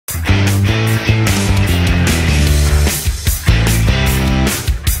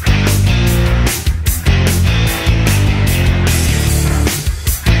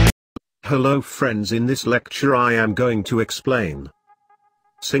Hello friends, in this lecture I am going to explain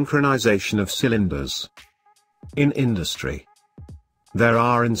synchronization of cylinders. In industry, there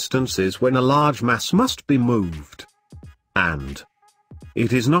are instances when a large mass must be moved, and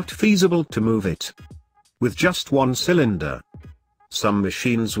it is not feasible to move it with just one cylinder. Some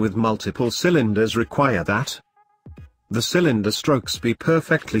machines with multiple cylinders require that the cylinder strokes be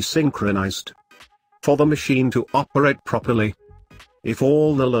perfectly synchronized for the machine to operate properly. If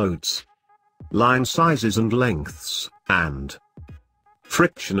all the loads, line sizes and lengths, and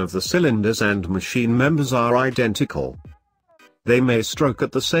friction of the cylinders and machine members are identical, they may stroke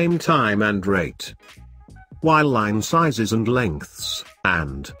at the same time and rate. While line sizes and lengths,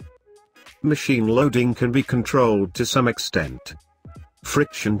 and machine loading can be controlled to some extent,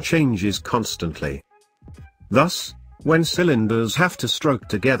 friction changes constantly. Thus, when cylinders have to stroke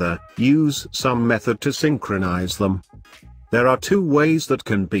together, use some method to synchronize them. There are two ways that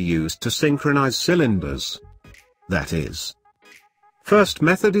can be used to synchronize cylinders. That is, first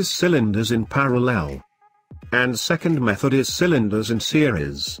method is cylinders in parallel, and second method is cylinders in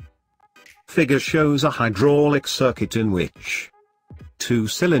series. Figure shows a hydraulic circuit in which two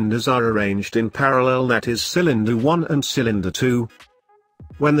cylinders are arranged in parallel, that is cylinder 1 and cylinder 2.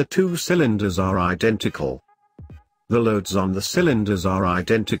 When the two cylinders are identical, the loads on the cylinders are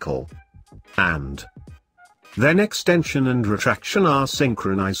identical, and then extension and retraction are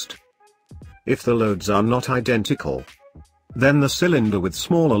synchronized. If the loads are not identical, then the cylinder with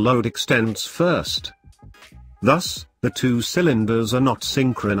smaller load extends first. Thus, the two cylinders are not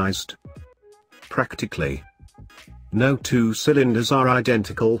synchronized. Practically, no two cylinders are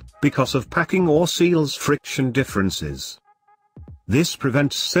identical because of packing or seals friction differences. This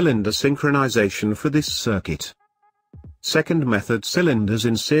prevents cylinder synchronization for this circuit. Second method, cylinders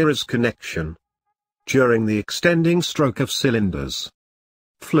in series connection. During the extending stroke of cylinders,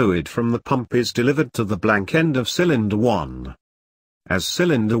 fluid from the pump is delivered to the blank end of cylinder 1. As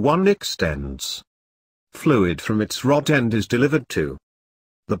cylinder 1 extends, fluid from its rod end is delivered to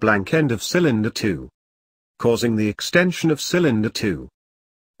the blank end of cylinder 2, causing the extension of cylinder 2.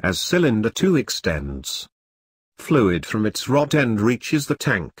 As cylinder 2 extends, fluid from its rod end reaches the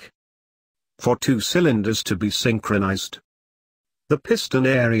tank. For two cylinders to be synchronized, the piston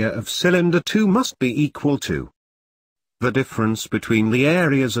area of cylinder 2 must be equal to the difference between the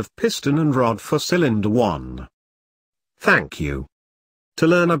areas of piston and rod for cylinder 1. Thank you. To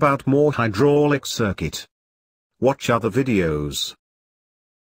learn about more hydraulic circuit, watch other videos.